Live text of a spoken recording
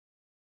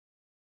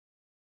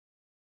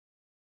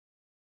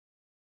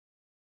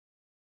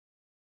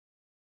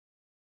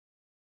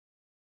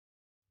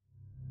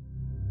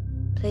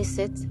Please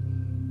sit.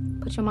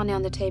 Put your money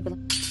on the table.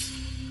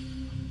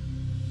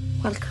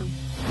 Welcome.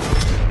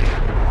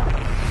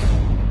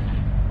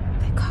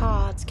 The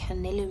cards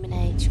can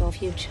illuminate your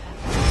future.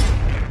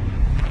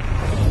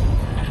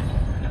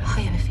 I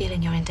have a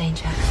feeling you're in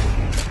danger.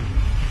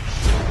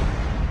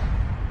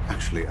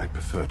 Actually, I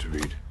prefer to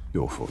read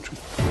your fortune.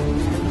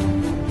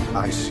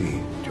 I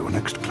see your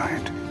next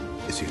client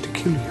is here to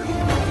kill you.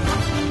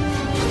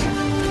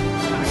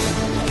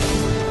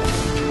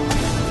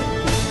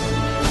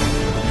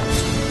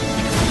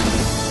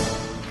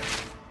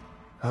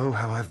 Oh,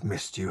 how I've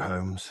missed you,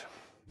 Holmes.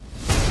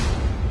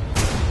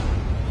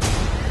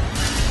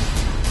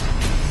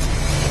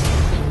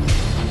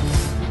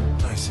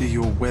 I see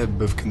your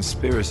web of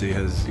conspiracy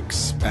has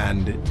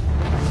expanded.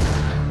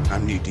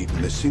 I'm knee-deep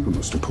in the single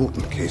most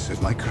important case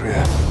of my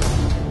career.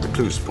 The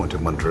clues point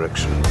in one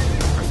direction.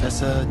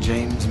 Professor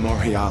James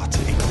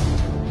Moriarty.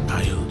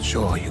 Are you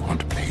sure you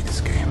want to play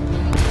this game?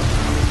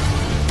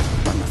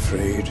 I'm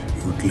afraid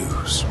you'd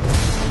lose.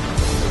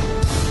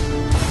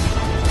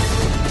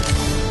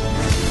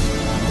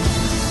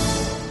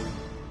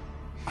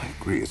 I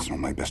agree it's not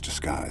my best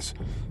disguise,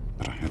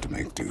 but I had to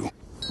make do.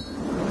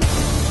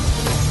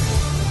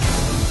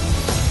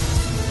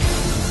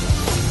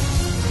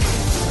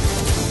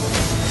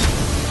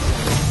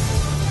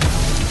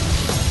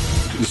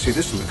 Didn't see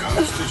this in the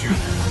cards, did you?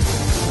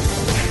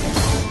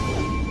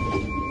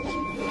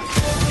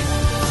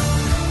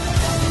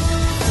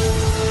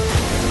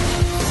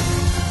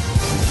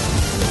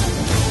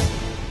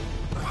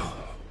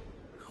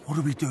 What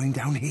are we doing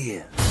down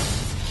here?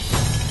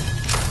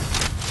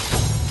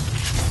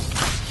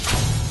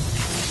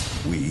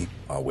 We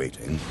are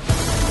waiting.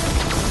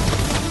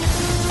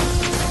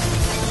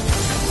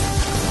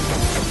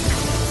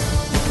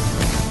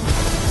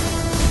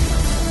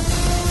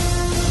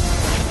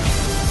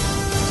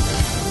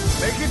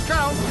 Make it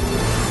count!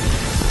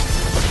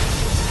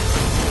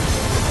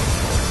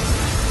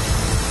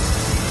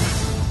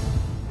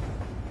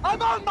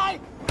 I'm on my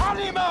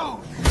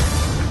honeymoon!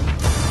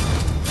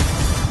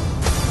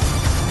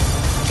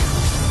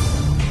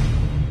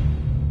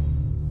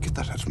 Get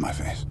that out of my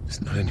face.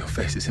 It's not in your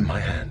face, it's in my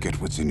hand.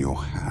 Get what's in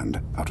your hand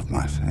out of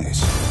my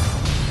face.